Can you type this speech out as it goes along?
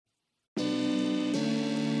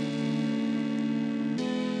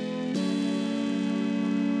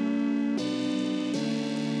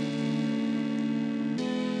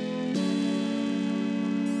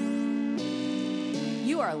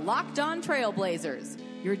are Locked On Trailblazers,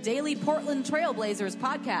 your daily Portland Trailblazers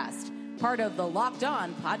podcast, part of the Locked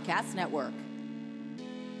On Podcast Network.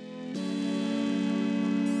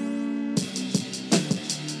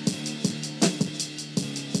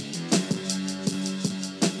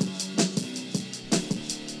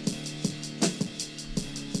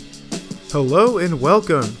 Hello and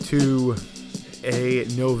welcome to a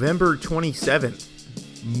November 27th,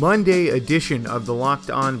 Monday edition of the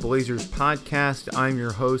Locked On Blazers podcast. I'm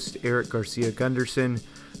your host, Eric Garcia Gunderson,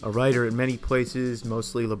 a writer at many places,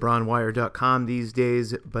 mostly LeBronWire.com these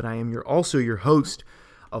days, but I am also your host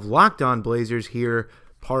of Locked On Blazers here,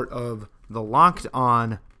 part of the Locked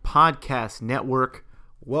On Podcast Network.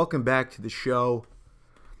 Welcome back to the show.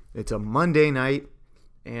 It's a Monday night,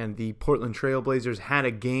 and the Portland Trailblazers had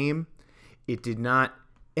a game. It did not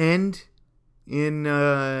end in.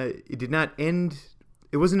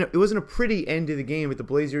 It wasn't a pretty end to the game, but the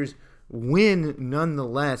Blazers win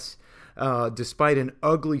nonetheless. Despite an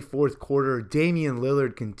ugly fourth quarter, Damian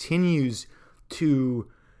Lillard continues to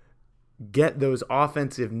get those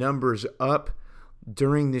offensive numbers up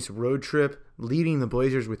during this road trip, leading the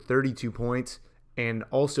Blazers with 32 points and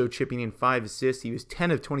also chipping in 5 assists. He was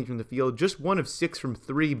 10 of 20 from the field, just 1 of 6 from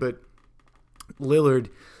 3, but Lillard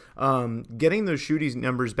getting those shooting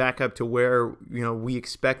numbers back up to where we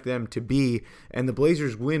expect them to be, and the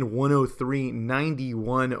Blazers win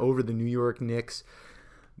 103-91 over the New York Knicks.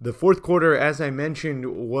 The fourth quarter, as I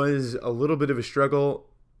mentioned, was a little bit of a struggle.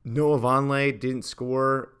 Noah Vonleh did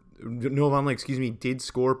score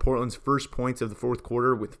Portland's first points of the fourth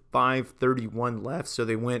quarter with 5:31 left, so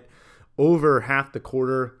they went over half the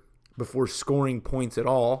quarter before scoring points at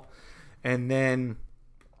all, and then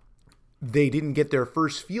they didn't get their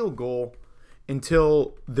first field goal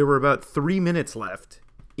until there were about 3 minutes left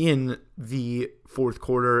in the fourth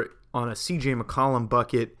quarter on a CJ McCollum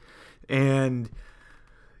bucket. And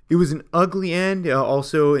it was an ugly end.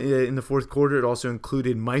 Also in the fourth quarter, it also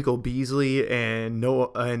included Michael Beasley and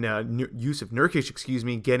Jusuf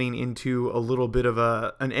Nurkic, getting into a little bit of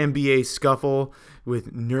an NBA scuffle,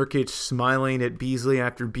 with Nurkic smiling at Beasley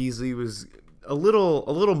after Beasley was a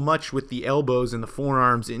little much with the elbows and the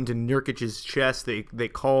forearms into Nurkic's chest. They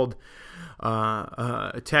called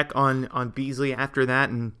a tech on Beasley after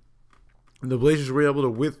that, and the Blazers were able to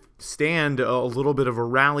withstand a little bit of a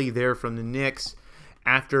rally there from the Knicks.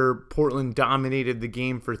 After Portland dominated the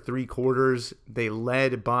game for 3 quarters, they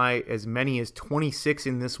led by as many as 26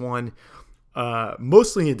 in this one.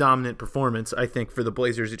 Mostly a dominant performance, I think, for the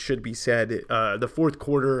Blazers, it should be said. The fourth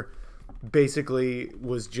quarter basically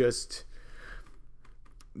was just...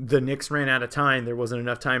 the Knicks ran out of time. There wasn't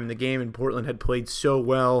enough time in the game, and Portland had played so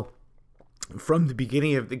well from the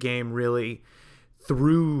beginning of the game, really,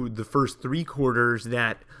 through the first 3 quarters,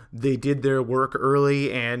 that they did their work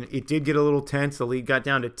early, and it did get a little tense. The lead got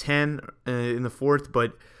down to 10 in the fourth,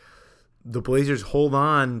 but the Blazers hold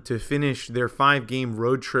on to finish their 5-game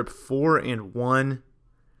road trip 4-1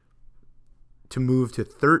 to move to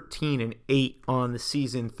 13-8 on the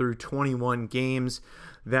season through 21 games.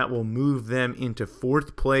 That will move them into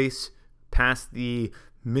 4th place, past the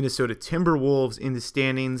Minnesota Timberwolves in the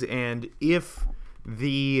standings. And if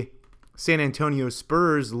the San Antonio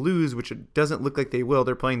Spurs lose, which it doesn't look like they will,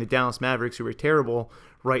 they're playing the Dallas Mavericks, who are terrible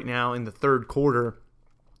right now in the third quarter.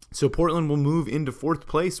 So Portland will move into 4th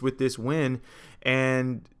place with this win,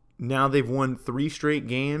 and now they've won 3 straight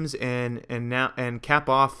games and cap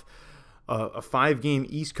off a 5-game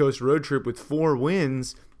East Coast road trip with 4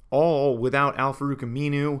 wins, all without Al-Farouq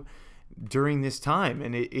Aminu during this time.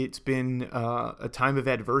 And it's been a time of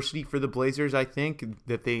adversity for the Blazers, I think,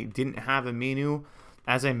 that they didn't have Aminu.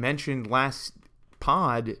 As I mentioned last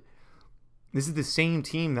pod, this is the same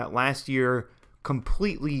team that last year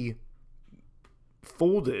completely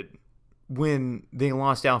folded when they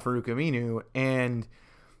lost Al-Farouq Aminu. And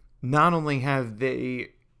not only have they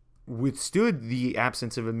withstood the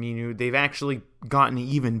absence of Aminu, they've actually gotten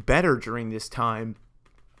even better during this time.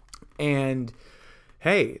 And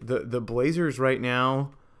hey, the Blazers right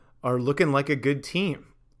now are looking like a good team.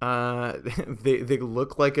 They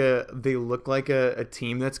look like a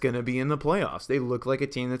team that's going to be in the playoffs. They look like a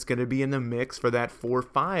team that's going to be in the mix for that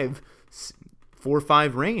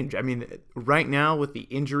 4-5 range. I mean, right now with the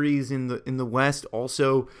injuries in the West,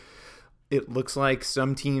 also it looks like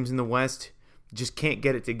some teams in the West just can't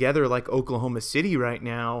get it together, like Oklahoma City right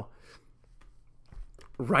now.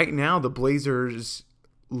 Right now, the Blazers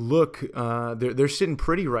look, they're sitting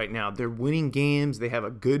pretty right now. They're winning games. They have a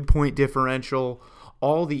good point differential.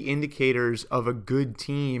 All the indicators of a good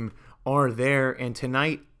team are there. And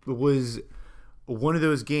tonight was one of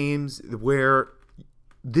those games where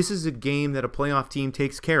this is a game that a playoff team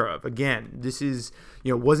takes care of. Again, this is,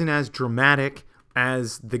 wasn't as dramatic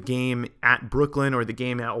as the game at Brooklyn or the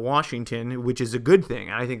game at Washington, which is a good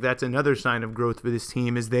thing. I think that's another sign of growth for this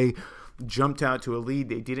team, is they jumped out to a lead.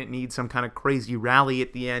 They didn't need some kind of crazy rally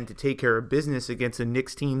at the end to take care of business against a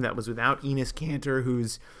Knicks team that was without Enes Kanter,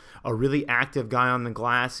 who's a really active guy on the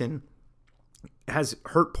glass and has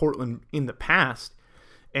hurt Portland in the past.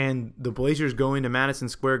 And the Blazers go into Madison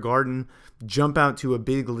Square Garden, jump out to a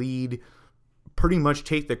big lead, pretty much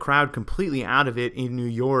take the crowd completely out of it in New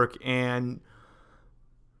York. And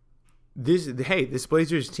this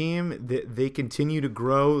Blazers team, they continue to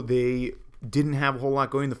grow. They didn't have a whole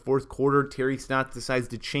lot going in the fourth quarter. Terry Stotts decides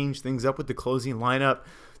to change things up with the closing lineup,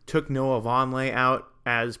 took Noah Vonleh out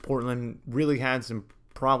as Portland really had some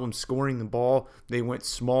problems scoring the ball. They went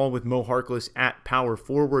small with Mo Harkless at power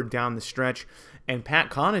forward down the stretch. And Pat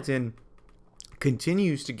Connaughton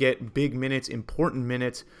continues to get big minutes, important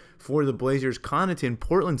minutes for the Blazers. Connaughton,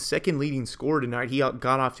 Portland's second leading scorer tonight. He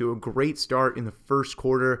got off to a great start in the first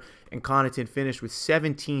quarter, and Connaughton finished with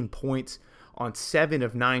 17 points on 7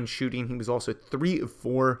 of 9 shooting. He was also 3 of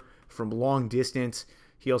 4 from long distance.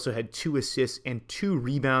 He also had 2 assists and 2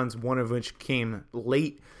 rebounds, one of which came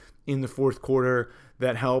late in the fourth quarter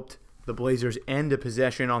that helped the Blazers end a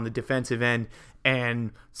possession on the defensive end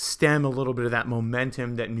and stem a little bit of that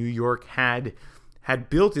momentum that New York had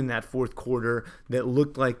built in that fourth quarter that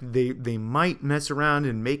looked like they might mess around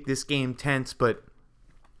and make this game tense. But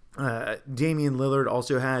Damian Lillard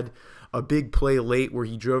also had a big play late where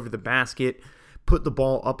he drove to the basket, put the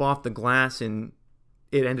ball up off the glass, and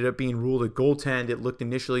it ended up being ruled a goaltend. It looked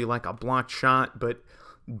initially like a blocked shot, but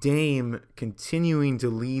Dame continuing to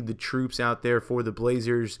lead the troops out there for the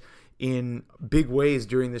Blazers in big ways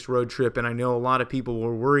during this road trip. And I know a lot of people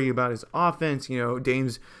were worried about his offense.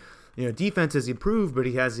 Dame's defense has improved, but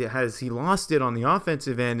has he lost it on the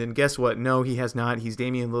offensive end? And guess what? No, he has not. He's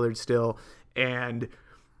Damian Lillard still. And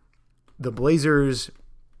the Blazers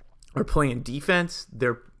are playing defense.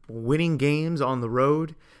 They're winning games on the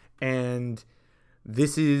road. And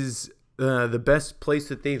this is the best place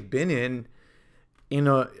that they've been in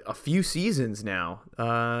a few seasons now.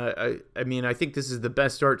 I think this is the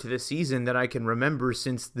best start to this season that I can remember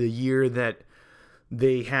since the year that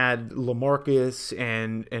they had LaMarcus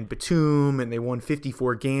and Batum, and they won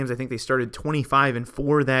 54 games. I think they started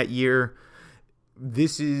 25-4 that year.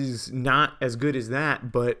 This is not as good as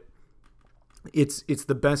that, but it's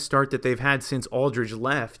the best start that they've had since Aldridge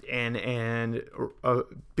left, and a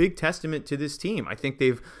big testament to this team. I think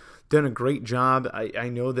they've done a great job. I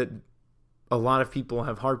know that a lot of people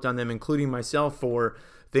have harped on them, including myself, for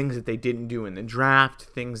things that they didn't do in the draft,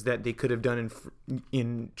 things that they could have done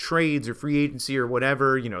in trades or free agency or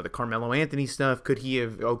whatever. The Carmelo Anthony stuff. Could he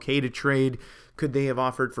have okayed a trade? Could they have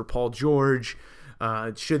offered for Paul George?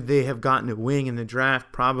 Should they have gotten a wing in the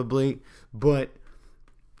draft? Probably. But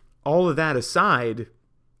all of that aside,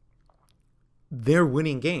 they're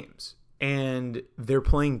winning games, and they're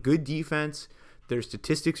playing good defense. Their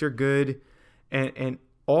statistics are good, and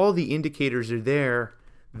all the indicators are there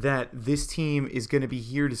that this team is going to be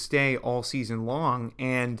here to stay all season long,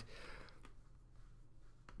 and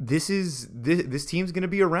this team's going to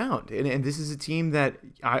be around. And this is a team that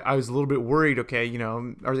I was a little bit worried, okay,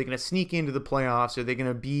 are they going to sneak into the playoffs? Are they going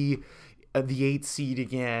to be the 8th seed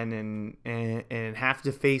again and have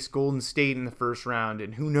to face Golden State in the first round?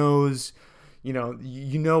 And who knows, you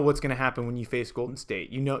know what's going to happen when you face Golden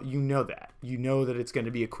State. You know that. You know that it's going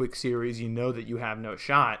to be a quick series. You know that you have no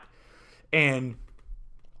shot. And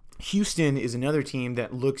Houston is another team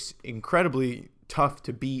that looks incredibly tough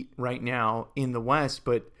to beat right now in the West,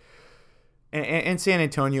 and San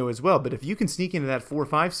Antonio as well. But if you can sneak into that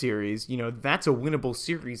 4-5 series, that's a winnable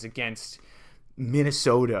series against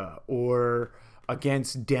Minnesota or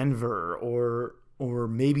against Denver or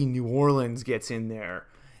maybe New Orleans gets in there.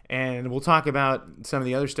 And we'll talk about some of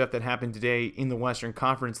the other stuff that happened today in the Western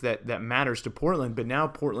Conference that matters to Portland. But now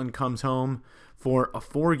Portland comes home for a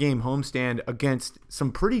 4-game homestand against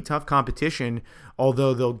some pretty tough competition,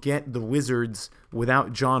 although they'll get the Wizards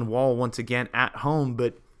without John Wall once again at home.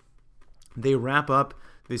 But they wrap up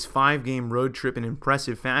this 5-game road trip in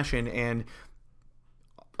impressive fashion, and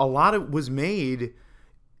a lot of it was made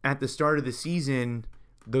at the start of the season,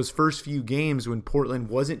 those first few games when Portland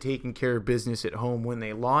wasn't taking care of business at home, when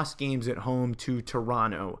they lost games at home to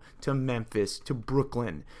Toronto, to Memphis, to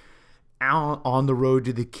Brooklyn, out on the road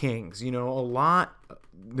to the Kings.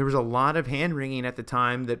 There was a lot of hand-wringing at the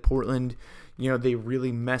time that Portland, they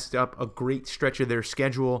really messed up a great stretch of their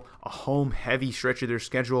schedule, a home-heavy stretch of their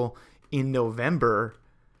schedule in November,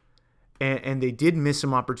 and they did miss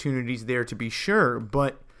some opportunities there, to be sure,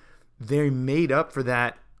 but they made up for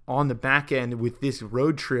that on the back end with this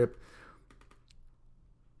road trip.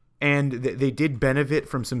 And they did benefit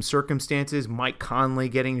from some circumstances. Mike Conley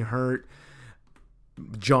getting hurt,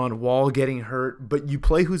 John Wall getting hurt, but you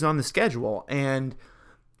play who's on the schedule, and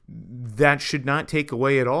that should not take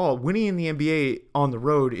away at all. Winning in the NBA on the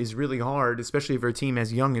road is really hard, especially for a team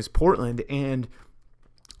as young as Portland, and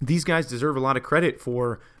these guys deserve a lot of credit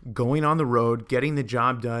for going on the road, getting the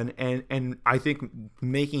job done, and I think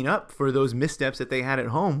making up for those missteps that they had at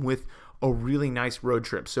home with a really nice road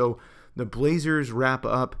trip. So the Blazers wrap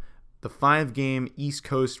up the 5-game East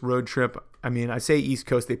Coast road trip. I mean, I say East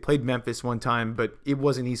Coast. They played Memphis one time, but it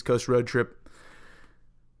was an East Coast road trip.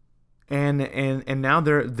 And now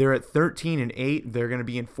they're at 13-8. They're going to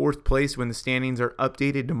be in 4th place when the standings are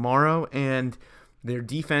updated tomorrow. And their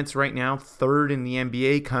defense right now, 3rd in the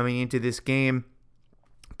NBA coming into this game,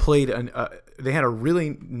 they had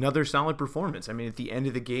another solid performance. I mean, at the end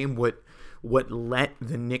of the game, what let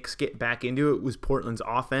the Knicks get back into it was Portland's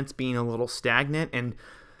offense being a little stagnant, and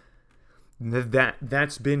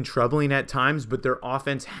that's been troubling at times, but their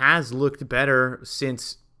offense has looked better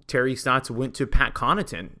since Terry Stotts went to Pat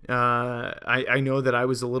Connaughton. I know that I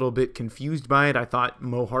was a little bit confused by it. I thought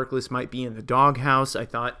Mo Harkless might be in the doghouse. I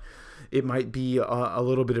thought it might be a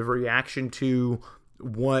little bit of a reaction to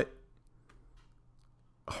what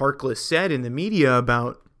Harkless said in the media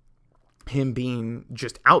about him being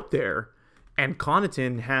just out there, and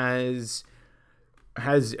Connaughton has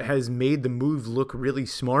made the move look really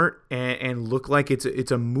smart and look like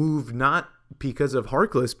it's a move not because of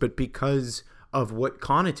Harkless, but because of what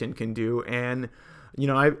Connaughton can do. And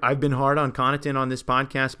I've been hard on Connaughton on this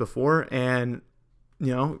podcast before, and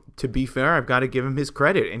to be fair, I've got to give him his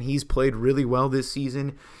credit, and he's played really well this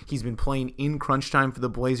season. He's been playing in crunch time for the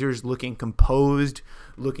Blazers, looking composed,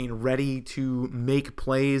 looking ready to make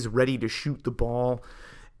plays, ready to shoot the ball,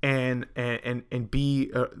 and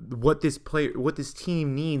be what this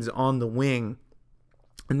team needs on the wing.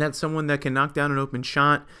 And that's someone that can knock down an open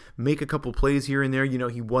shot, make a couple plays here and there.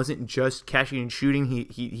 He wasn't just catching and shooting.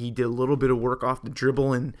 He did a little bit of work off the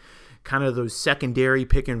dribble and kind of those secondary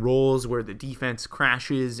pick and rolls where the defense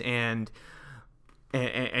crashes and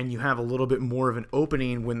you have a little bit more of an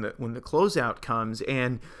opening when the closeout comes.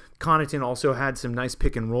 And Connaughton also had some nice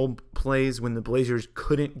pick and roll plays when the Blazers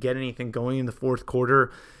couldn't get anything going in the 4th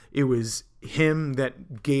quarter. It was him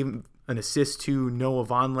that gave an assist to Noah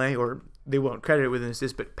Vonleh, or they won't credit it with an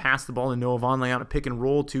assist, but passed the ball to Noah Vonleh on a pick and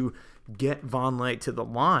roll to get Vonleh to the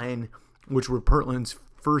line, which were Portland's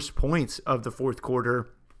first points of the 4th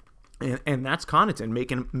quarter. And that's Connaughton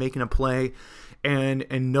making a play and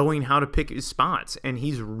knowing how to pick his spots. And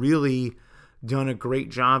he's really done a great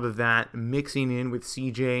job of that, mixing in with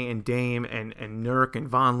CJ and Dame and Nurk and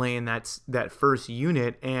Vonleh and that first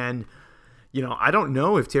unit. And I don't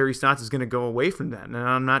know if Terry Stotts is going to go away from that, and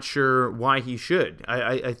I'm not sure why he should.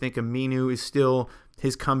 I think Aminu is still,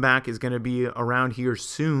 his comeback is going to be around here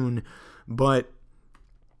soon, but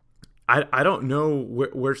I don't know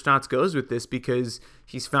where Stotts goes with this, because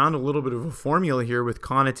he's found a little bit of a formula here with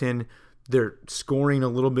Connaughton. They're scoring a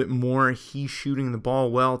little bit more. He's shooting the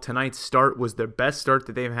ball well. Tonight's start was their best start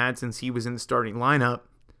that they've had since he was in the starting lineup.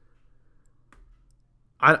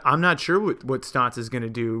 I'm not sure what Stotts is going to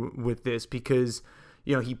do with this, because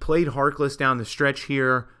he played Harkless down the stretch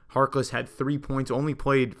here. Harkless had 3 points, only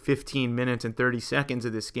played 15 minutes and 30 seconds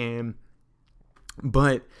of this game.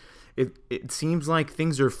 But it seems like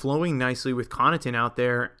things are flowing nicely with Connaughton out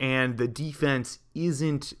there, and the defense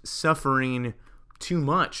isn't suffering too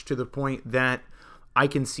much to the point that I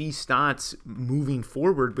can see Stotts moving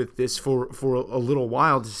forward with this for a little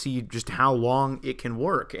while to see just how long it can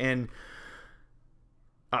work. And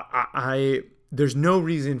there's no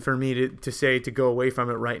reason for me to say to go away from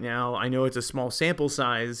it right now. I know it's a small sample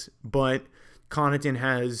size, but Connaughton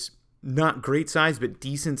has not great size, but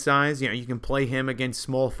decent size. You can play him against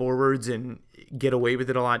small forwards and get away with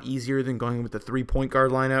it a lot easier than going with the 3-point guard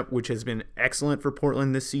lineup, which has been excellent for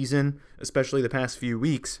Portland this season, especially the past few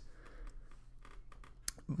weeks.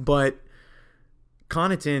 But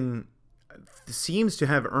Connaughton seems to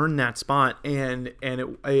have earned that spot, and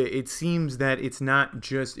it seems that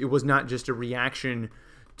it was not just a reaction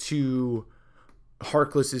to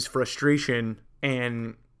Harkless's frustration,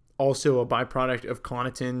 and also a byproduct of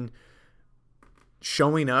Connaughton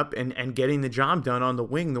showing up and getting the job done on the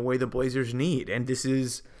wing the way the Blazers need. And this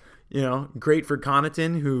is, great for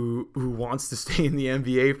Connaughton, who wants to stay in the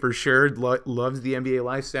NBA for sure, loves the NBA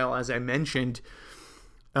lifestyle, as I mentioned.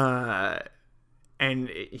 And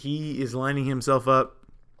he is lining himself up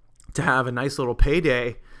to have a nice little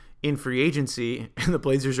payday in free agency, and the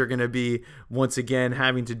Blazers are going to be once again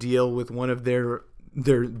having to deal with one of their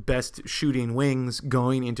their best shooting wings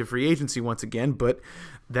going into free agency once again, but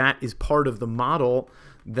that is part of the model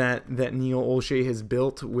that Neil Olshey has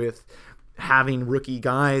built, with having rookie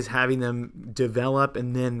guys, having them develop,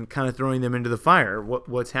 and then kind of throwing them into the fire.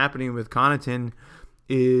 What's happening with Connaughton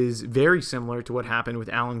is very similar to what happened with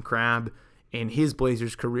Alan Crabb in his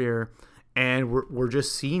Blazers career, and we're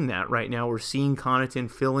just seeing that right now. We're seeing Connaughton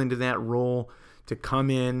fill into that role to come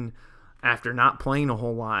in after not playing a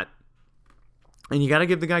whole lot, and you got to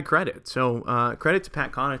give the guy credit. So credit to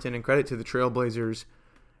Pat Connaughton and credit to the Trailblazers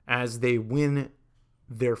as they win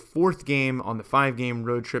their 4th game on the 5-game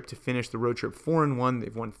road trip to finish the road trip 4-1.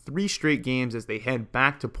 They've won 3 straight games as they head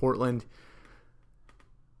back to Portland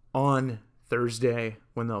on Thursday,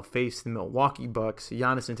 when they'll face the Milwaukee Bucks,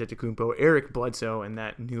 Giannis Antetokounmpo, Eric Bledsoe, and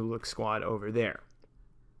that new look squad over there.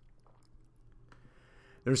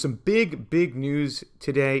 There's some big news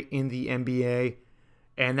today in the NBA,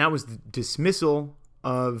 and that was the dismissal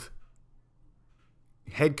of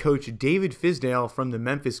head coach David Fizdale from the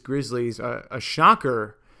Memphis Grizzlies. A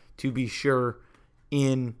shocker, to be sure,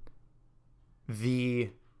 in the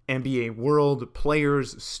NBA world.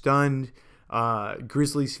 Players stunned.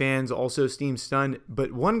 Grizzlies fans also seemed stunned.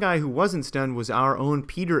 But one guy who wasn't stunned was our own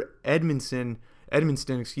Peter Edmondson,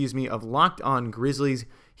 of Locked On Grizzlies.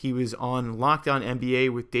 He was on Locked On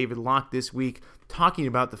NBA with David Locke this week talking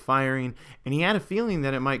about the firing, and he had a feeling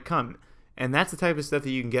that it might come. And that's the type of stuff that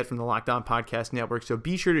you can get from the Locked On Podcast Network. So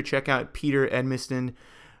be sure to check out Peter Edmondson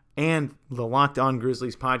and the Locked On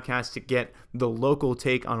Grizzlies podcast to get the local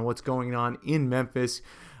take on what's going on in Memphis,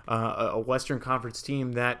 a Western Conference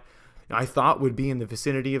team that I thought would be in the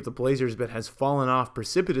vicinity of the Blazers, but has fallen off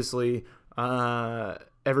precipitously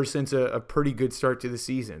ever since a pretty good start to the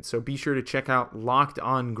season. So be sure to check out Locked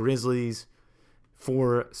On Grizzlies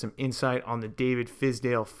for some insight on the David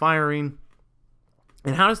Fizdale firing.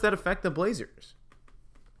 And how does that affect the Blazers?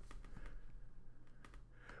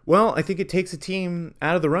 Well, I think it takes a team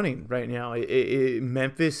out of the running right now.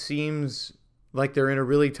 Memphis seems like they're in a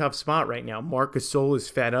really tough spot right now. Marc Gasol is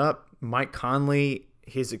fed up. Mike Conley,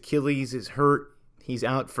 his Achilles is hurt. He's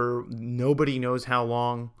out for nobody knows how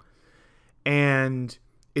long. And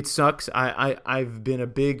it sucks. I've been a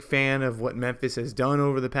big fan of what Memphis has done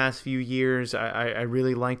over the past few years. I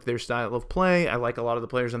really liked their style of play. I like a lot of the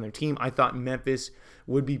players on their team. I thought Memphis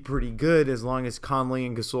would be pretty good as long as Conley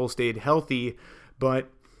and Gasol stayed healthy. But,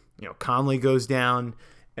 Conley goes down,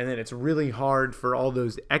 and then it's really hard for all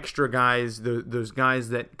those extra guys, those guys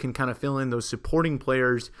that can kind of fill in, those supporting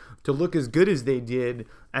players, to look as good as they did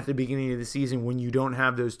at the beginning of the season when you don't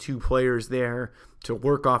have those two players there to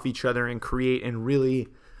work off each other and create and really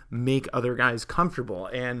make other guys comfortable.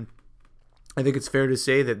 And I think it's fair to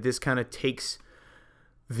say that this kind of takes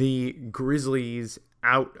the Grizzlies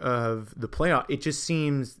out of the playoff. It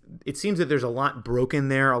seems that there's a lot broken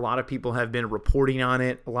there. A lot of people have been reporting on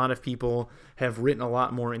it. A lot of people have written a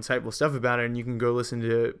lot more insightful stuff about it, and you can go listen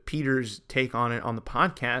to Peter's take on it on the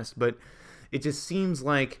podcast. But it just seems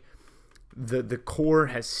like the core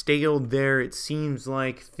has staled there. It seems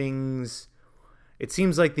like they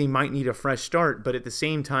might need a fresh start, but at the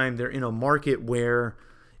same time, they're in a market where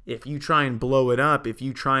if you try and blow it up, if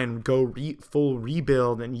you try and go full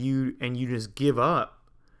rebuild and you just give up,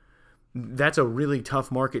 that's a really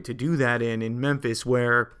tough market to do that in Memphis,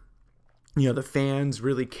 where the fans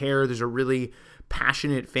really care. There's a really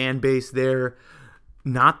passionate fan base there.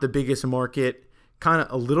 Not the biggest market, kind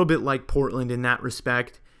of a little bit like Portland in that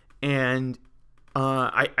respect, and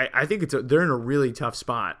I think they're in a really tough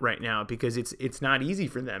spot right now because it's not easy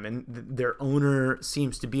for them, and their owner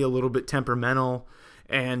seems to be a little bit temperamental,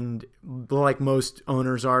 and like most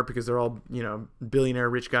owners are, because they're all billionaire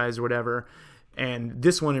rich guys or whatever. And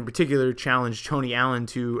this one in particular challenged Tony Allen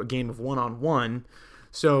to a game of one-on-one,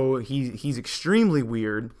 so he's extremely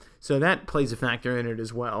weird. So that plays a factor in it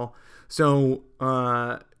as well. So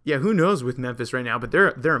who knows with Memphis right now? But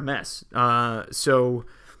they're a mess. So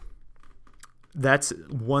that's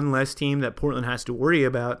one less team that Portland has to worry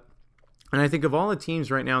about. And I think of all the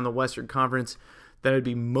teams right now in the Western Conference that I'd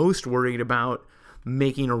be most worried about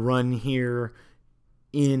making a run here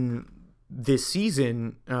in this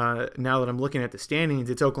season, now that I'm looking at the standings,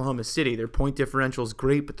 it's Oklahoma City. Their point differential is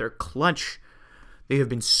great, but their clutch, they have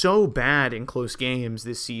been so bad in close games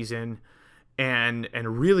this season, and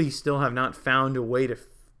really still have not found a way to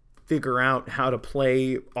figure out how to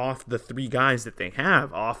play off the three guys that they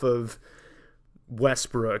have, off of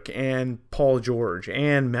Westbrook and Paul George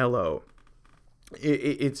and Melo.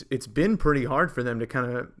 It's been pretty hard for them to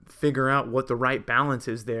kind of figure out what the right balance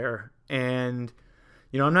is there. And,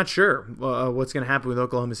 I'm not sure what's going to happen with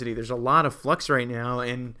Oklahoma City. There's a lot of flux right now,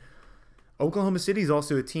 and Oklahoma City is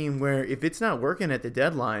also a team where if it's not working at the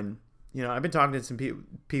deadline, I've been talking to some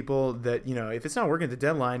people that, if it's not working at the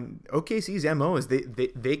deadline, OKC's MO is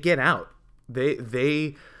they get out.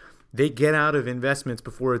 They get out of investments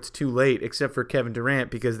before it's too late, except for Kevin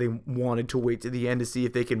Durant, because they wanted to wait to the end to see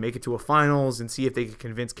if they could make it to a finals and see if they could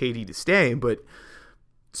convince KD to stay. But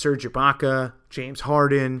Serge Ibaka, James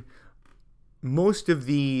Harden, most of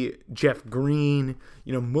the Jeff Green,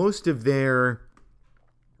 most of their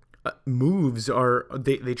moves are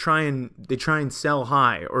they try and sell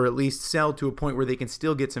high, or at least sell to a point where they can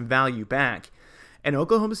still get some value back. And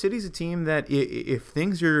Oklahoma City's a team that if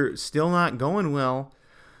things are still not going well,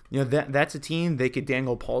 that's a team they could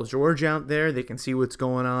dangle Paul George out there. They can see what's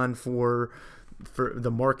going on for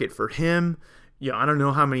the market for him. I don't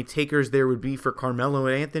know how many takers there would be for Carmelo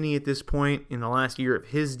Anthony at this point in the last year of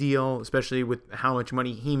his deal, especially with how much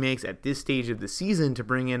money he makes at this stage of the season to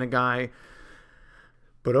bring in a guy.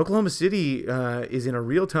 But Oklahoma City is in a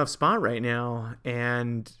real tough spot right now,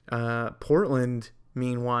 and Portland,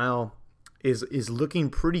 meanwhile, is looking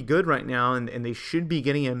pretty good right now, and they should be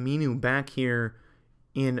getting Aminu back here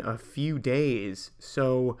in a few days.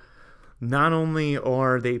 So not only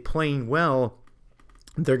are they playing well,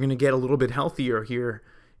 they're going to get a little bit healthier here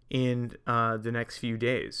in the next few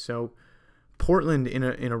days. So Portland in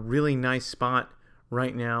a really nice spot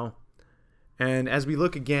right now. And as we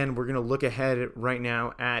look again, we're going to look ahead right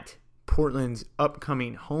now at Portland's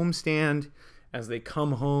upcoming homestand as they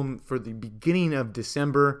come home for the beginning of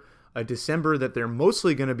December, a December that they're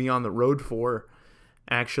mostly going to be on the road for,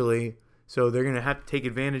 actually. So they're going to have to take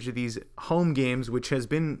advantage of these home games, which has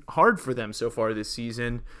been hard for them so far this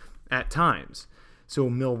season at times. So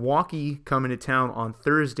Milwaukee coming to town on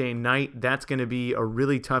Thursday night. That's going to be a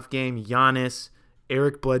really tough game. Giannis,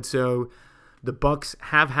 Eric Bledsoe. The Bucks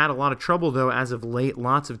have had a lot of trouble, though, as of late.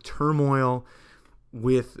 Lots of turmoil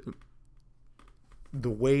with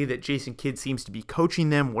the way that Jason Kidd seems to be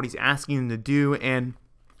coaching them, what he's asking them to do. And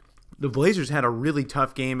the Blazers had a really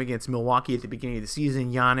tough game against Milwaukee at the beginning of the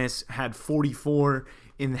season. Giannis had 44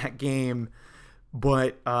 in that game.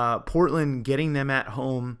 But Portland getting them at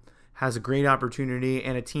home has a great opportunity,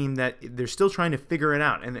 and a team that they're still trying to figure it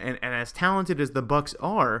out. And as talented as the Bucks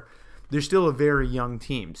are, they're still a very young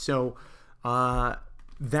team. So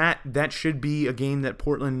that should be a game that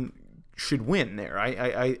Portland should win there.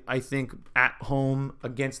 I think at home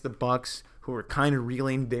against the Bucks, who are kind of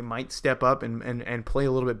reeling, they might step up and play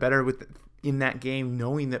a little bit better in that game,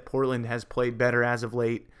 knowing that Portland has played better as of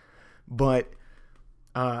late. But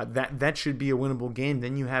that should be a winnable game.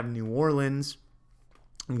 Then you have New Orleans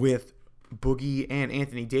with Boogie and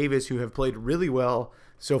Anthony Davis, who have played really well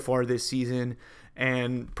so far this season,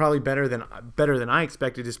 and probably better than I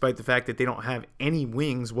expected, despite the fact that they don't have any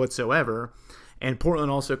wings whatsoever. And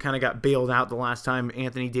Portland also kind of got bailed out the last time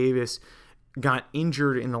Anthony Davis got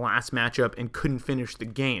injured in the last matchup and couldn't finish the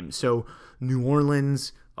game. So New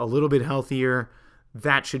Orleans, a little bit healthier.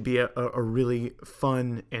 That should be a really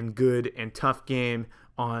fun and good and tough game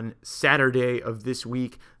on Saturday of this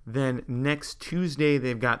week. Then next Tuesday,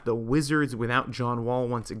 they've got the Wizards without John Wall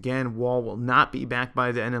once again. Wall will not be back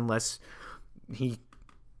by then unless he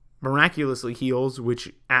miraculously heals,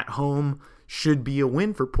 which at home should be a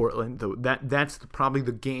win for Portland. Though that's probably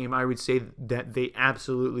the game I would say that they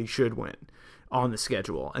absolutely should win on the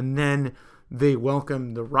schedule. And then they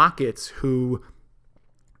welcome the Rockets, who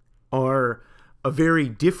are a very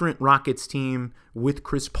different Rockets team with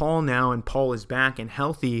Chris Paul now, and Paul is back and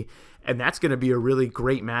healthy, and that's going to be a really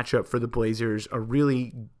great matchup for the Blazers, a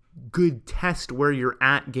really good test where you're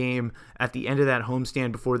at game at the end of that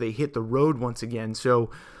homestand before they hit the road once again. So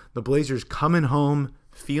the Blazers coming home,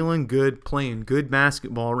 feeling good, playing good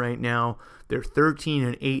basketball right now. They're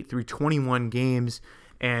 13-8 through 21 games,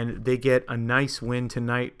 and they get a nice win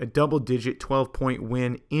tonight, a double-digit 12-point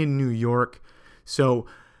win in New York. So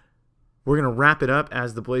we're going to wrap it up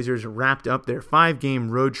as the Blazers wrapped up their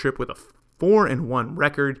 5-game road trip with a 4-1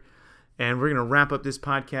 record. And we're going to wrap up this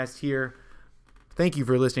podcast here. Thank you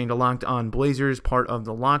for listening to Locked On Blazers, part of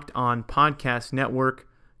the Locked On Podcast Network.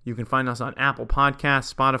 You can find us on Apple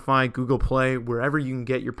Podcasts, Spotify, Google Play, wherever you can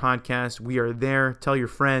get your podcasts. We are there. Tell your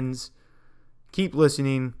friends. Keep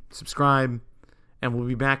listening. Subscribe. And we'll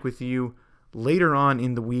be back with you later on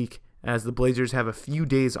in the week as the Blazers have a few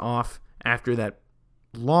days off after that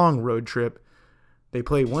long road trip. They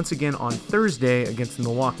play once again on Thursday against the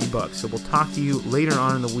Milwaukee Bucks. So we'll talk to you later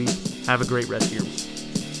on in the week. Have a great rest of your week.